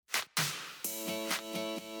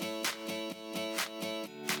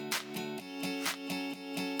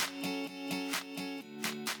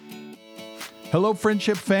Hello,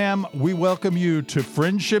 Friendship fam. We welcome you to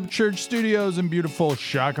Friendship Church Studios in beautiful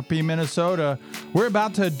Shakopee, Minnesota. We're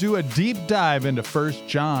about to do a deep dive into 1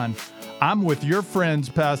 John. I'm with your friends,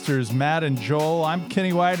 Pastors Matt and Joel. I'm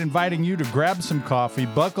Kenny White, inviting you to grab some coffee,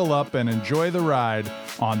 buckle up, and enjoy the ride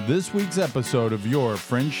on this week's episode of your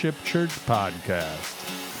Friendship Church podcast.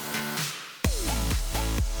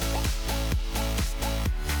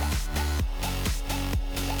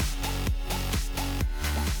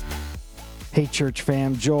 Hey church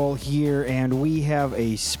fam, Joel here, and we have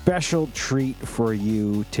a special treat for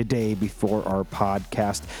you today before our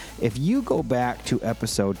podcast. If you go back to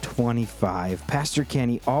episode 25, Pastor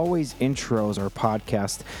Kenny always intros our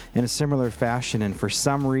podcast in a similar fashion, and for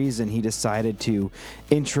some reason he decided to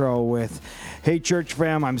intro with, "Hey church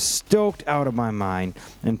fam, I'm stoked out of my mind,"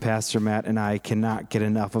 and Pastor Matt and I cannot get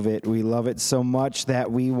enough of it. We love it so much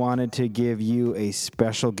that we wanted to give you a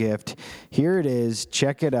special gift. Here it is,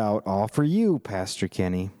 check it out, all for you, Pastor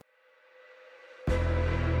Kenny.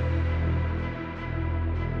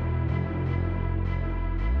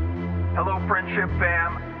 Hello, Friendship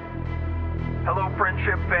fam. Hello,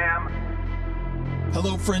 Friendship fam.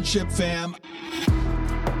 Hello, Friendship fam.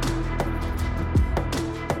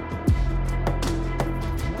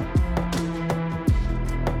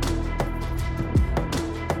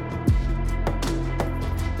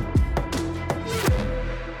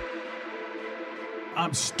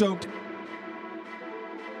 I'm stoked.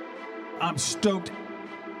 I'm stoked.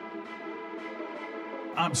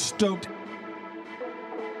 I'm stoked.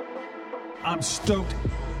 I'm stoked.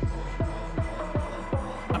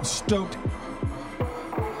 I'm stoked.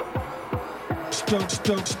 Stoked,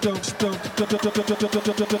 stoked, stoked, stoked.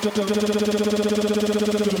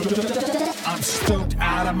 I'm stoked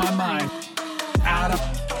out of my mind. Out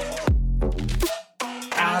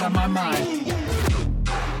of my mind.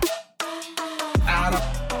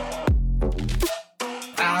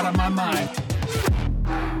 Out of my mind.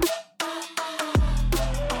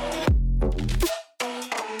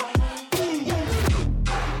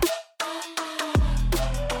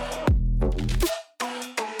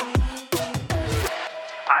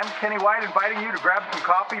 I'm Kenny White, inviting you to grab some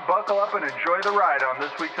coffee, buckle up, and enjoy the ride on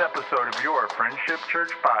this week's episode of your Friendship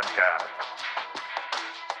Church podcast.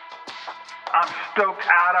 I'm stoked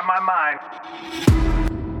out of my mind.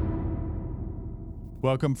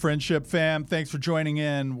 Welcome, Friendship fam. Thanks for joining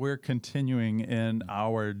in. We're continuing in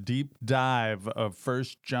our deep dive of 1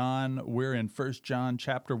 John. We're in 1 John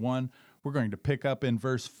chapter 1. We're going to pick up in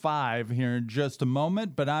verse 5 here in just a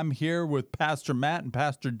moment, but I'm here with Pastor Matt and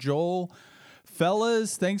Pastor Joel.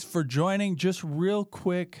 Fellas, thanks for joining. Just real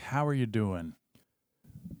quick, how are you doing?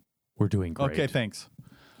 We're doing great. Okay, thanks.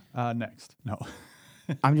 Next. No.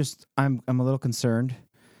 I'm a little concerned.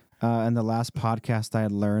 In the last podcast, I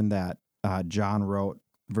had learned that John wrote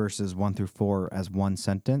verses 1 through 4 as one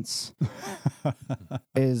sentence.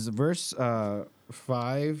 Is verse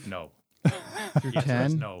 5 No. through The answer 10?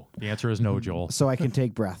 is no. The answer is no, Joel. So I can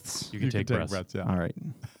take breaths. You can take breaths. Yeah. All right.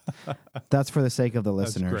 That's for the sake of the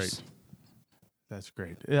That's listeners. great. That's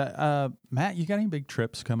great. Matt, you got any big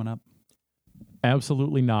trips coming up?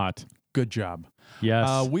 Absolutely not. Good job.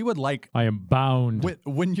 Yes. We would like, I am bound.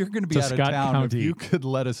 when you're going to be To out of Scott town, County. if you could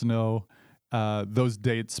let us know those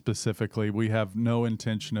dates specifically. We have no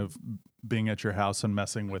intention of being at your house and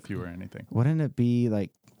messing with you or anything. Wouldn't it be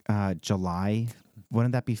like July?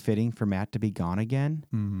 Wouldn't that be fitting for Matt to be gone again?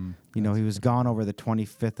 Mm-hmm. You know, he was gone over the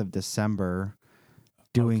 25th of December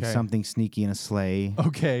doing Okay. something sneaky in a sleigh.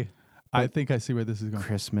 Okay. I think I see where this is going.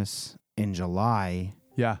 Christmas in July.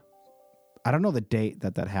 Yeah. I don't know the date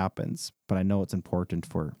that happens, but I know it's important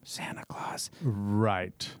for Santa Claus.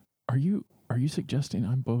 Right. Are you suggesting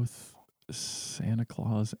I'm both Santa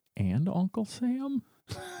Claus and Uncle Sam?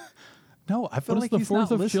 No, I feel What like does he's the 4th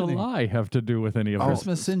not of listening. July have to do with any of this?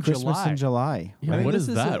 Christmas in Christmas July. in July. Yeah, Right. what This is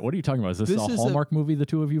is that? a- What are you talking about? Is this this a is a- Hallmark movie the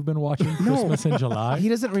two of you have been watching? Christmas in July? He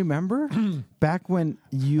doesn't remember back when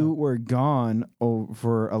you were gone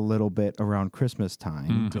for a little bit around Christmas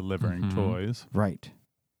time. Delivering Mhm. toys. Right.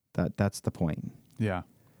 That's the point. Yeah.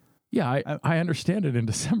 Yeah, I understand it in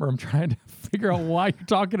December. I'm trying to figure out why you're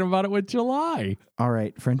talking about it with July. All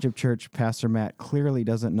right. Friendship Church Pastor Matt clearly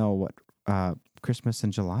doesn't know what Christmas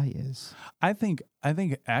in July is. I think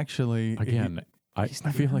actually Again, I He's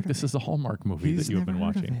never feel heard like of this it. is a Hallmark movie He's that you've been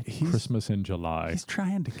never heard of watching. it. Christmas in July. he's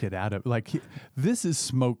trying to get out of this is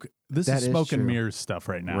smoke. This That is is smoke and true. mirrors stuff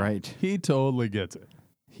right now. Right. He totally gets it.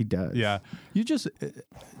 He does. Yeah. You just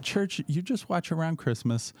church. You just watch around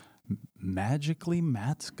Christmas. Magically,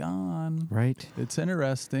 Matt's gone. Right. It's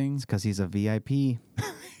interesting. It's because he's a VIP.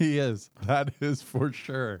 He is. That is for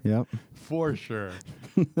sure. Yep. For sure.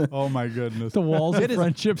 Oh my goodness. The walls of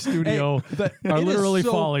Friendship Studio are literally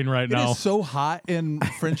falling right now. It is so hot in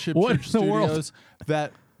Friendship What Church in the world? Studios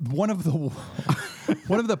that one of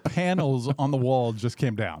the panels on the wall just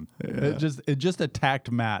came down. Yeah. It just attacked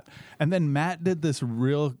Matt, and then Matt did this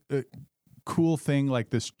real cool thing, like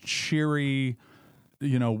this cheery,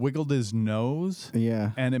 wiggled his nose.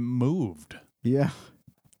 Yeah. And it moved. Yeah.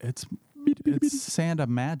 It's Santa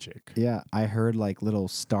magic. Yeah, I heard like little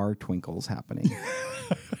star twinkles happening.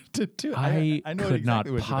 I know could exactly not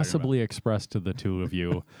what you're possibly express to the two of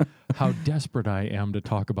you how desperate I am to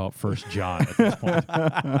talk about 1 John at this point.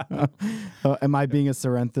 Am I being a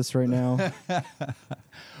Serenthus right now?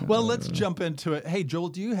 Well, let's jump into it. Hey, Joel,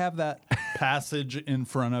 do you have that passage in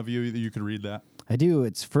front of you that you could read that? I do.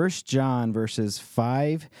 It's 1 John verses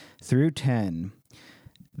 5 through 10.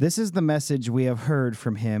 This is the message we have heard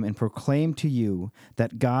from him and proclaim to you,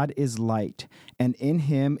 that God is light, and in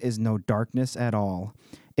him is no darkness at all.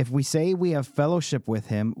 If we say we have fellowship with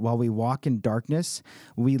him while we walk in darkness,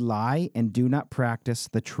 we lie and do not practice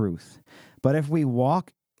the truth. But if we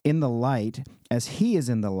walk in the light, as he is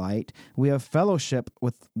in the light, we have fellowship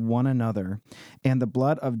with one another, and the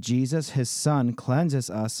blood of Jesus, his Son, cleanses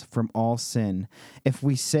us from all sin. If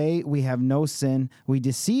we say we have no sin, we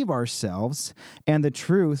deceive ourselves, and the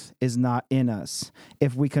truth is not in us.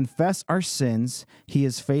 If we confess our sins, he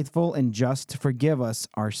is faithful and just to forgive us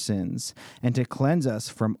our sins, and to cleanse us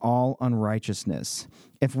from all unrighteousness.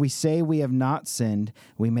 If we say we have not sinned,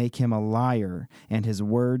 we make him a liar, and his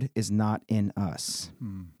word is not in us.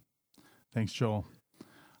 Thanks, Joel.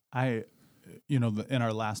 In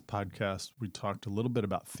our last podcast, we talked a little bit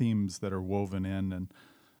about themes that are woven in, and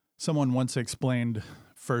someone once explained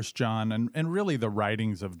 1 John and really the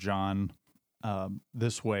writings of John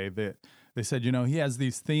this way. They said, he has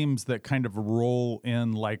these themes that kind of roll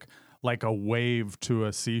in like a wave to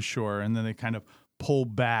a seashore, and then they kind of pull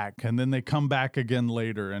back, and then they come back again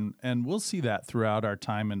later, and we'll see that throughout our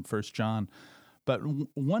time in 1 John. But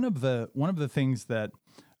one of the things that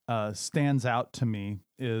stands out to me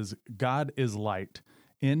is God is light.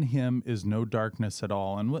 In him is no darkness at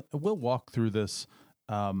all. And we'll walk through this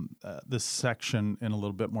this section in a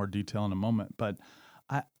little bit more detail in a moment. But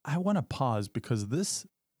I want to pause because this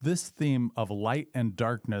theme of light and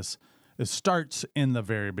darkness starts in the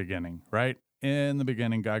very beginning, right? In the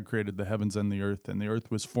beginning, God created the heavens and the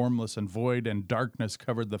earth was formless and void, and darkness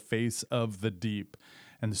covered the face of the deep.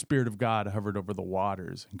 And the Spirit of God hovered over the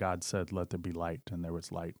waters. And God said, let there be light. And there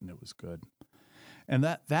was light, and it was good. And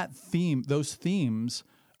that theme, those themes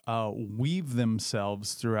weave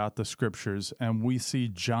themselves throughout the Scriptures. And we see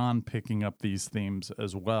John picking up these themes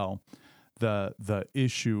as well. The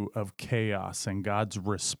issue of chaos and God's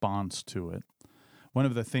response to it. One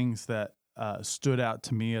of the things that stood out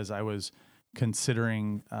to me as I was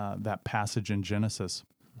considering that passage in Genesis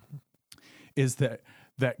is that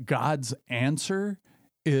God's answer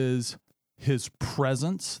is his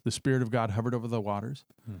presence. The Spirit of God hovered over the waters,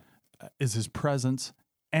 is his presence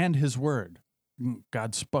and his word.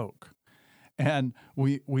 God spoke. And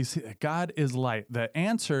we see that God is light. The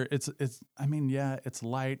answer, it's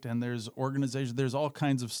light, and there's organization. There's all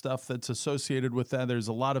kinds of stuff that's associated with that. There's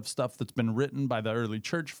a lot of stuff that's been written by the early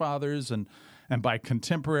church fathers and by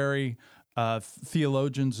contemporary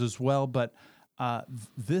theologians as well. But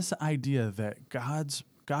this idea that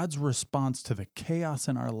God's response to the chaos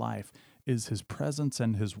in our life is his presence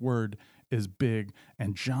and his word is big.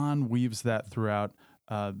 And John weaves that throughout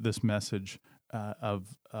this message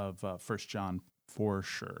of 1 John for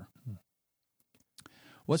sure.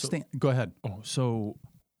 Go ahead.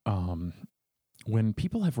 When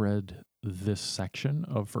people have read this section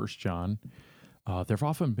of 1 John, there have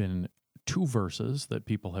often been two verses that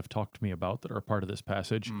people have talked to me about that are part of this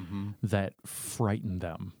passage that frighten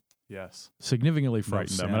them. Yes. Significantly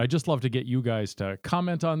frighten them. And I just love to get you guys to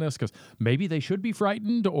comment on this because maybe they should be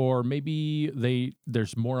frightened or maybe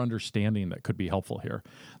there's more understanding that could be helpful here.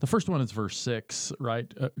 The first one is verse 6, right?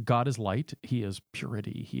 God is light. He is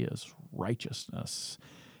purity. He is righteousness.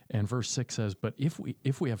 And verse 6 says, but if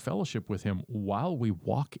we have fellowship with him while we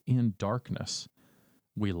walk in darkness,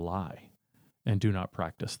 we lie and do not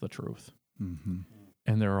practice the truth. Mm-hmm.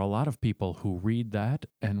 And there are a lot of people who read that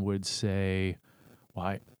and would say,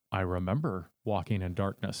 why? I remember walking in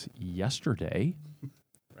darkness yesterday.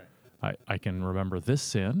 Right. I can remember this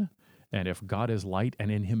sin, and if God is light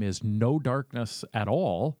and in him is no darkness at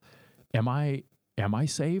all, am I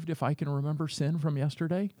saved if I can remember sin from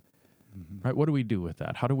yesterday? Mm-hmm. Right? What do we do with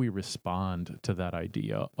that? How do we respond to that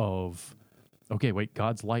idea of, okay, wait,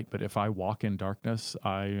 God's light, but if I walk in darkness,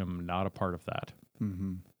 I am not a part of that?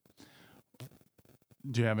 Mm-hmm.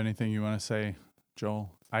 Do you have anything you want to say, Joel?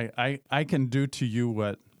 I can do to you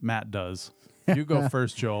what Matt does. You go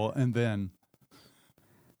first, Joel, and then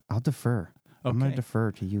I'll defer. I'm going to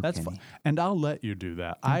defer to you, That's Kenny. fine. And I'll let you do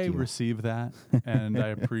that. I receive that, and I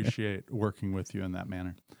appreciate working with you in that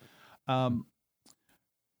manner. As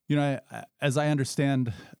I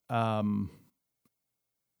understand, a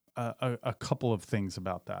couple of things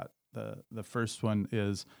about that. The first one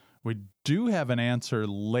is we do have an answer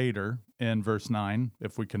later in verse 9.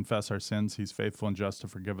 If we confess our sins, he's faithful and just to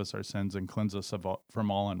forgive us our sins and cleanse us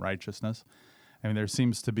from all unrighteousness. I mean, there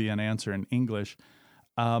seems to be an answer in English.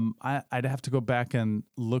 I'd have to go back and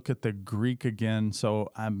look at the Greek again,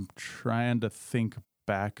 so I'm trying to think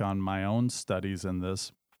back on my own studies in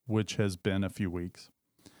this, which has been a few weeks.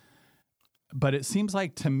 But it seems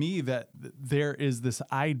like to me that there is this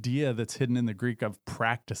idea that's hidden in the Greek of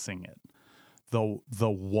practicing it, the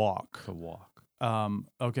walk. The walk.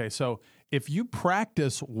 Okay, so if you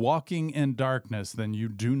practice walking in darkness, then you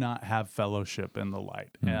do not have fellowship in the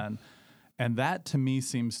light. And that to me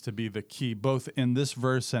seems to be the key, both in this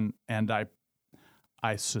verse and I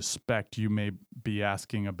suspect you may be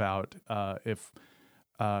asking about if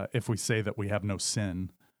we say that we have no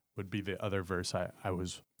sin would be the other verse I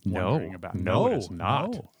was wondering about. No, it is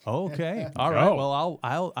not. No. Okay. All right. Well,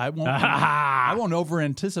 I won't I won't over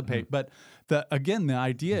anticipate. But the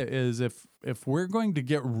idea is if we're going to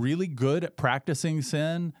get really good at practicing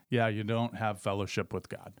sin, you don't have fellowship with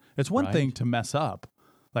God. It's one thing to mess up,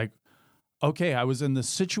 like. Okay, I was in this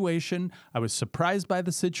situation, I was surprised by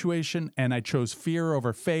the situation, and I chose fear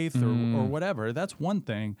over faith or whatever. That's one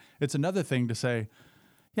thing. It's another thing to say,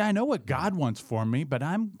 I know what God wants for me, but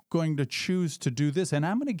I'm going to choose to do this, and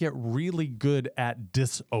I'm going to get really good at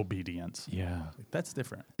disobedience. Yeah. That's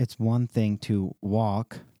different. It's one thing to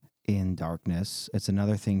walk in darkness. It's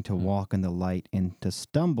another thing to walk in the light and to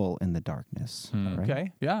stumble in the darkness. Right?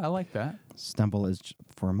 Okay, I like that. Stumble is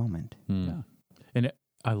for a moment. Yeah. And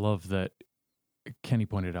I love that Kenny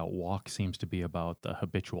pointed out walk seems to be about the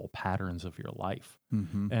habitual patterns of your life.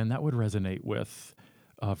 And that would resonate with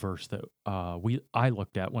a verse that I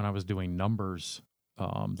looked at when I was doing numbers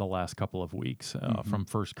the last couple of weeks from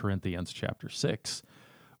 1 Corinthians chapter 6,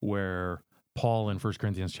 where Paul in 1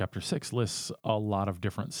 Corinthians chapter 6 lists a lot of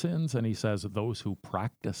different sins, and he says those who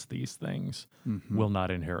practice these things will not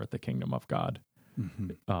inherit the kingdom of God.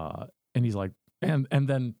 And he's like, and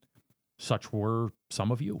then such were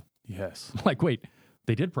some of you. Yes. Like, wait,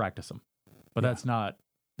 they did practice them, but that's not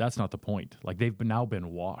the point. Like they've now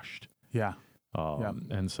been washed. Yeah.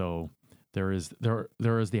 And so there is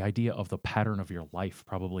the idea of the pattern of your life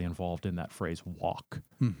probably involved in that phrase walk.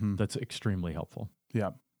 That's extremely helpful.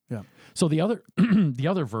 Yeah. Yeah. So the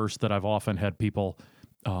other verse that I've often had people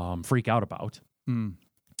freak out about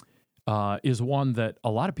is one that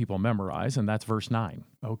a lot of people memorize, and that's verse 9.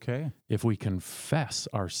 Okay. If we confess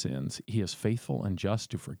our sins, he is faithful and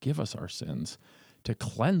just to forgive us our sins, to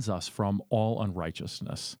cleanse us from all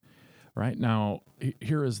unrighteousness. Right? Now,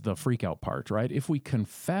 here is the freak out part, right? If we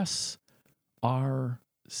confess our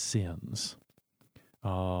sins,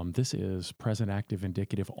 this is present, active,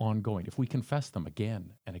 indicative, ongoing. If we confess them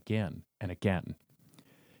again and again and again,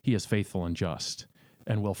 he is faithful and just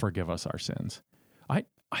and will forgive us our sins.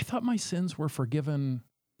 I thought my sins were forgiven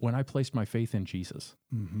when I placed my faith in Jesus.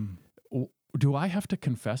 Do I have to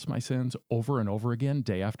confess my sins over and over again,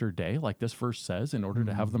 day after day, like this verse says, in order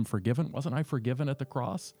to have them forgiven? Wasn't I forgiven at the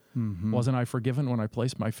cross? Wasn't I forgiven when I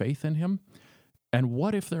placed my faith in him? And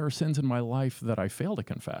what if there are sins in my life that I fail to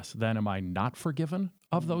confess? Then am I not forgiven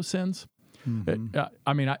of those sins? I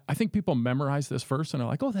think people memorize this verse and are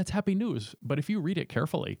like, oh, that's happy news. But if you read it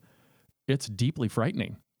carefully, it's deeply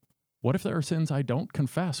frightening. What if there are sins I don't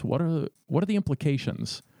confess? What are the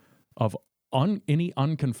implications of any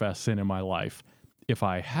unconfessed sin in my life if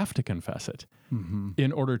I have to confess it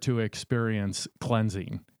in order to experience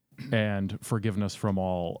cleansing and forgiveness from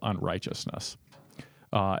all unrighteousness?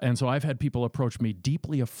 And so I've had people approach me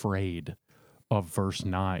deeply afraid of verse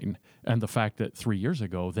 9 and the fact that 3 years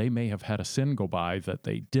ago they may have had a sin go by that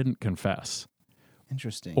they didn't confess.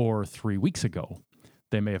 Interesting. Or 3 weeks ago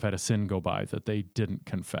they may have had a sin go by that they didn't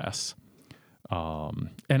confess. And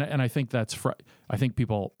I think I think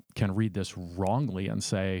people can read this wrongly and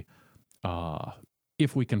say,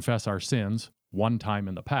 if we confess our sins one time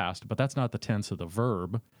in the past, but that's not the tense of the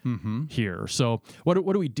verb here. So what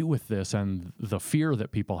do we do with this and the fear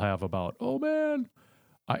that people have about, oh man,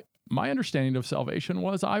 my understanding of salvation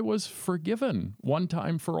was I was forgiven one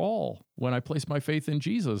time for all when I placed my faith in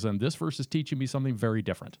Jesus, and this verse is teaching me something very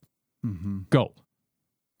different. Go.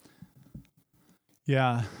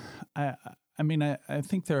 Yeah, I mean, I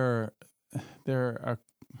think there are a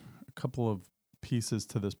couple of pieces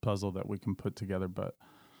to this puzzle that we can put together, but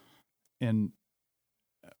in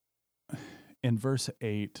verse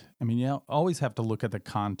 8, I mean, you always have to look at the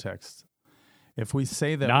context. If we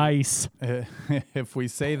say that Nice. if we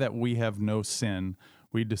say that we have no sin,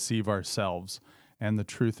 we deceive ourselves, and the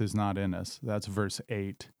truth is not in us. That's verse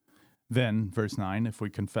 8. Then, verse 9, if we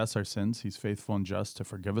confess our sins, he's faithful and just to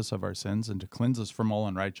forgive us of our sins and to cleanse us from all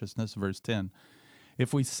unrighteousness. Verse 10,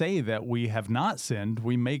 if we say that we have not sinned,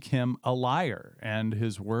 we make him a liar, and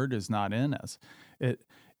his word is not in us.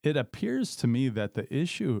 It appears to me that the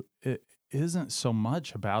issue isn't so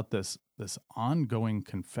much about this ongoing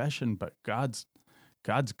confession, but God's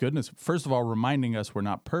goodness. First of all, reminding us we're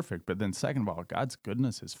not perfect, but then second of all, God's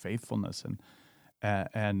goodness, his faithfulness,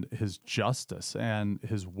 and his justice and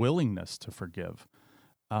his willingness to forgive.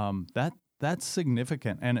 That's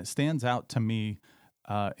significant, and it stands out to me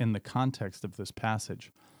in the context of this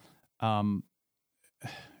passage. I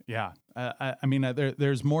mean,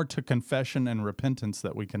 there's more to confession and repentance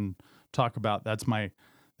that we can talk about. That's my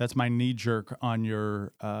knee jerk on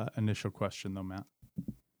your initial question, though, Matt.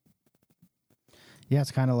 Yeah,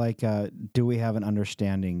 it's kind of like, do we have an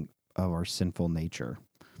understanding of our sinful nature?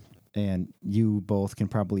 And you both can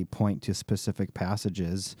probably point to specific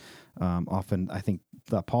passages. Often, I think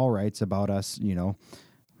that Paul writes about us,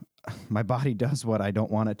 my body does what I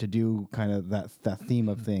don't want it to do, kind of that theme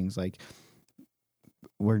of things. Like,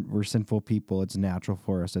 we're sinful people. It's natural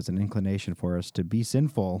for us. It's an inclination for us to be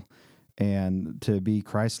sinful, and to be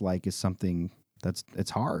Christ-like is something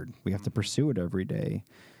it's hard. We have to pursue it every day.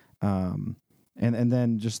 And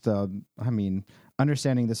then just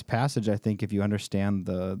understanding this passage, I think if you understand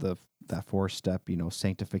that 4-step,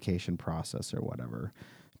 sanctification process or whatever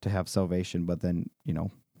to have salvation, but then,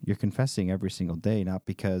 you're confessing every single day, not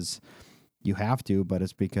because you have to, but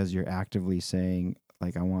it's because you're actively saying,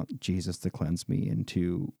 like, I want Jesus to cleanse me and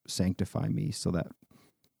to sanctify me so that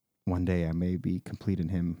one day I may be complete in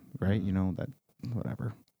him, right? That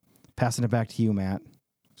whatever. Passing it back to you, Matt.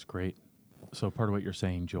 It's great. So part of what you're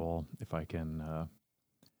saying, Joel, if I can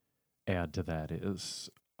add to that, is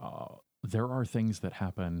there are things that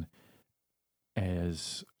happen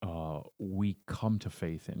as we come to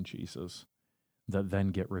faith in Jesus that then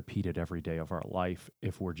get repeated every day of our life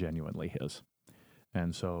if we're genuinely his.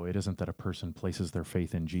 And so it isn't that a person places their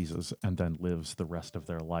faith in Jesus and then lives the rest of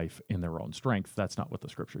their life in their own strength. That's not what the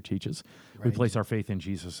scripture teaches. Right. We place our faith in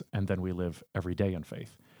Jesus and then we live every day in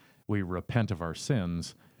faith. We repent of our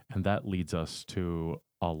sins, and that leads us to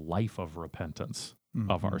a life of repentance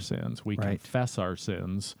of our sins. We confess our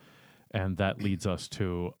sins, and that leads us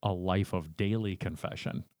to a life of daily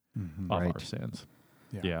confession of our sins.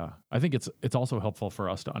 Yeah. I think it's also helpful for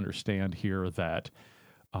us to understand here that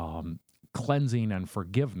cleansing and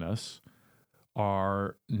forgiveness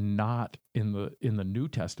are not in the New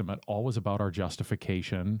Testament always about our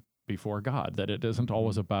justification before God, that it isn't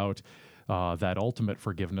always about that ultimate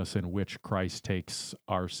forgiveness in which Christ takes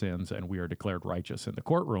our sins and we are declared righteous in the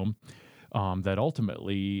courtroom, that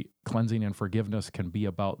ultimately cleansing and forgiveness can be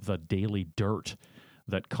about the daily dirt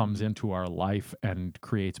that comes into our life and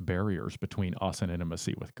creates barriers between us and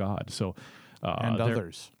intimacy with God. So, and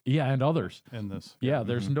others. Yeah, and others. In this. Yeah,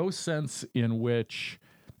 there's no sense in which,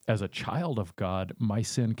 as a child of God, my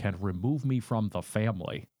sin can remove me from the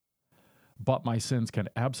family, but my sins can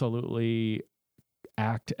absolutely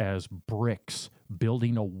act as bricks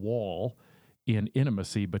building a wall in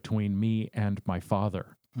intimacy between me and my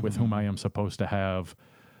Father, with whom I am supposed to have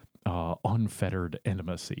unfettered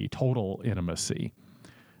intimacy, total intimacy.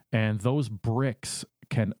 And those bricks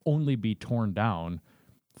can only be torn down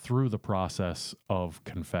through the process of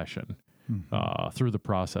confession, through the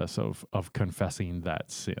process of confessing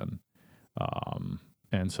that sin.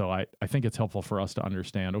 And so I think it's helpful for us to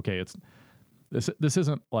understand, okay, this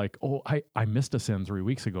isn't like, I missed a sin 3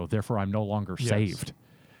 weeks ago, therefore I'm no longer saved.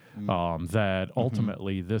 That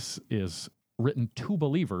ultimately this is written to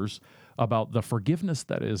believers about the forgiveness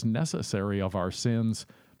that is necessary of our sins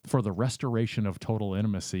for the restoration of total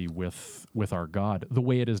intimacy with our God, the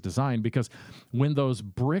way it is designed. Because when those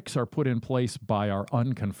bricks are put in place by our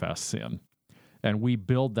unconfessed sin, and we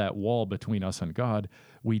build that wall between us and God,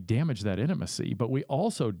 we damage that intimacy, but we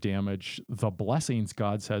also damage the blessings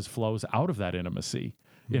God says flows out of that intimacy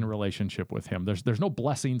in relationship with him. There's no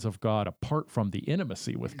blessings of God apart from the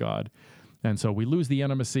intimacy with God. And so we lose the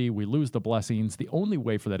intimacy, we lose the blessings. The only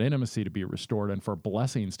way for that intimacy to be restored and for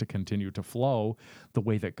blessings to continue to flow the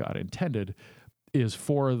way that God intended is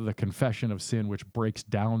for the confession of sin, which breaks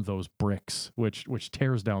down those bricks, which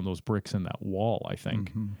tears down those bricks in that wall, I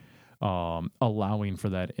think, allowing for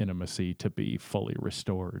that intimacy to be fully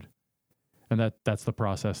restored. And that's the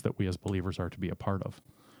process that we as believers are to be a part of.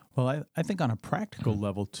 Well, I think on a practical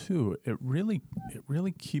level too, it really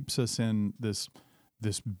keeps us in this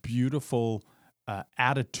beautiful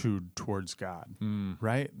attitude towards God,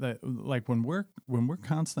 right? Like when we're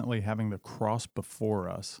constantly having the cross before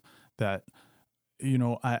us, that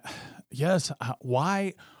why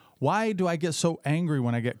do I get so angry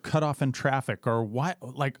when I get cut off in traffic, or why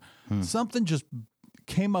something just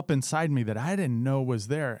came up inside me that I didn't know was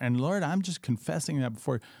there, and Lord, I'm just confessing that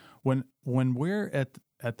before. When we're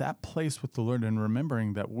at that place with the Lord and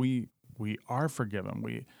remembering that we are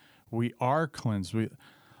forgiven, we are cleansed.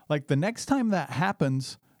 Like the next time that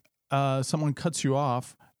happens, someone cuts you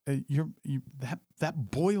off, that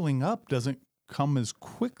boiling up doesn't come as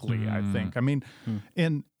quickly, I think. I mean,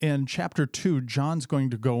 in chapter 2, John's going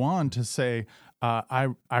to go on to say,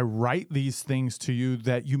 I write these things to you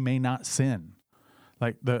that you may not sin.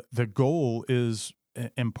 Like the goal is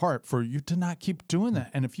in part for you to not keep doing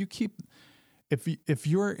that. And if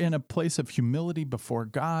you're in a place of humility before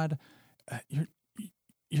God,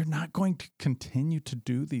 you're not going to continue to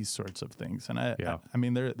do these sorts of things. And I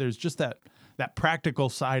mean, there's just that practical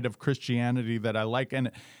side of Christianity that I like,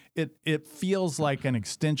 and it feels like an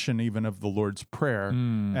extension even of the Lord's Prayer.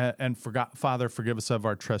 And Father, forgive us of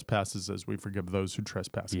our trespasses as we forgive those who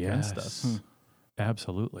trespass against us.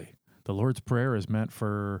 Absolutely. The Lord's Prayer is meant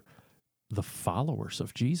for the followers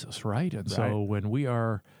of Jesus, right? And so when we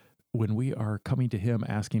are coming to him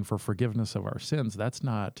asking for forgiveness of our sins, that's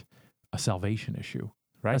not a salvation issue.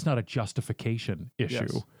 Right. That's not a justification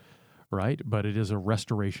issue, right? But it is a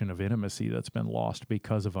restoration of intimacy that's been lost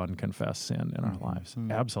because of unconfessed sin in our lives.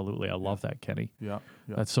 Absolutely. I love that, Kenny. Yeah.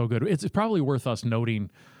 That's so good. It's probably worth us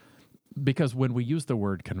noting, because when we use the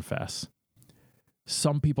word confess,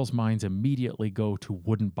 some people's minds immediately go to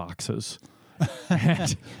wooden boxes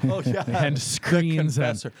and screens.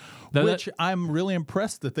 Which I'm really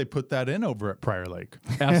impressed that they put that in over at Prior Lake.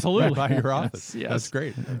 Absolutely. By your office. Yes. That's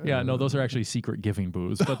great. Yeah, no, those are actually secret giving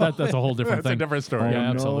booths, but that's a whole different thing. That's a different story.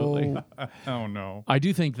 Yeah, absolutely. Oh, no. I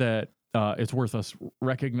do think that it's worth us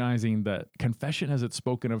recognizing that confession as it's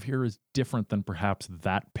spoken of here is different than perhaps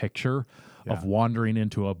that picture of wandering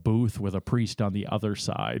into a booth with a priest on the other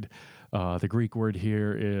side. The Greek word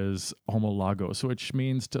here is homologos, which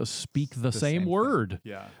means to speak the same word.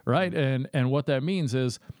 Yeah. Right? And what that means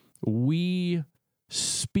is we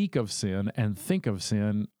speak of sin and think of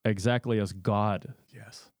sin exactly as God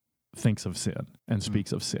thinks of sin and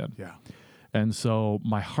speaks of sin. Yeah. And so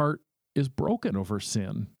my heart is broken over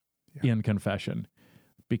sin in confession,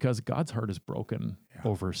 because God's heart is broken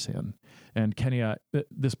over sin. And Kenny,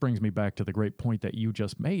 this brings me back to the great point that you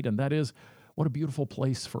just made, and that is, what a beautiful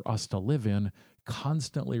place for us to live in,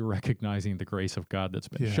 constantly recognizing the grace of God that's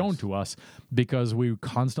been shown to us, because we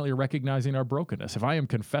constantly are recognizing our brokenness. If I am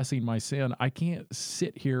confessing my sin, I can't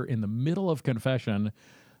sit here in the middle of confession.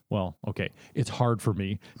 Well, okay, it's hard for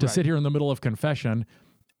me to sit here in the middle of confession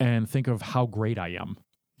and think of how great I am.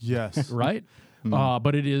 Yes. Right?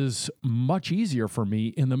 But it is much easier for me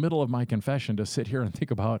in the middle of my confession to sit here and think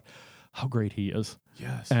about how great he is.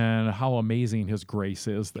 Yes. And how amazing his grace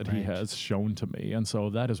is that he has shown to me. And so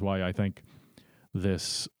that is why I think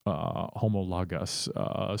this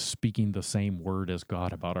homologos, speaking the same word as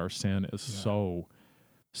God about our sin, is so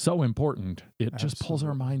important. It just pulls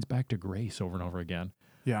our minds back to grace over and over again.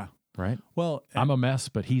 Yeah. Right? Well, I'm a mess,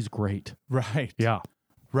 but he's great. Right. Yeah.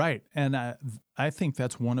 Right. And I think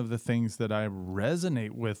that's one of the things that I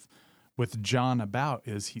resonate with John about,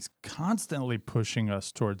 is he's constantly pushing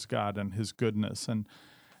us towards God and his goodness. And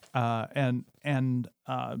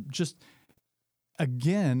just,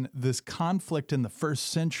 again, this conflict in the first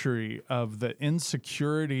century of the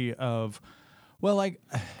insecurity of, well, like,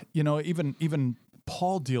 even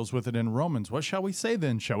Paul deals with it in Romans. What shall we say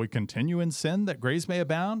then? Shall we continue in sin that grace may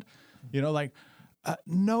abound?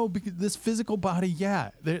 No, because this physical body,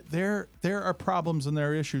 there are problems and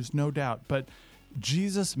there are issues, no doubt. But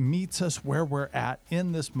Jesus meets us where we're at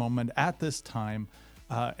in this moment, at this time,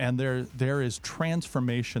 and there is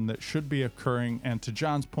transformation that should be occurring. And to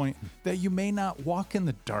John's point, that you may not walk in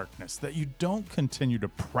the darkness, that you don't continue to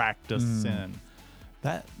practice sin.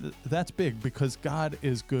 That's big, because God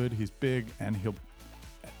is good, he's big, and he'll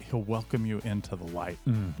welcome you into the light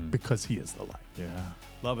because he is the light. Yeah.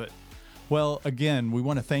 Love it. Well, again, we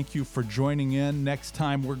want to thank you for joining in. Next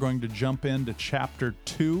time, we're going to jump into chapter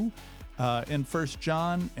 2 in 1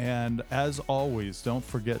 John. And as always, don't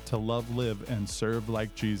forget to love, live, and serve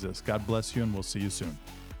like Jesus. God bless you, and we'll see you soon.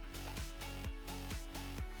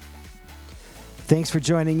 Thanks for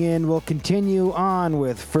joining in. We'll continue on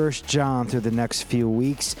with 1 John through the next few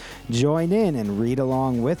weeks. Join in and read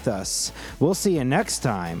along with us. We'll see you next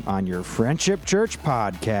time on your Friendship Church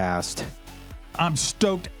podcast. I'm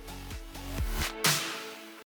stoked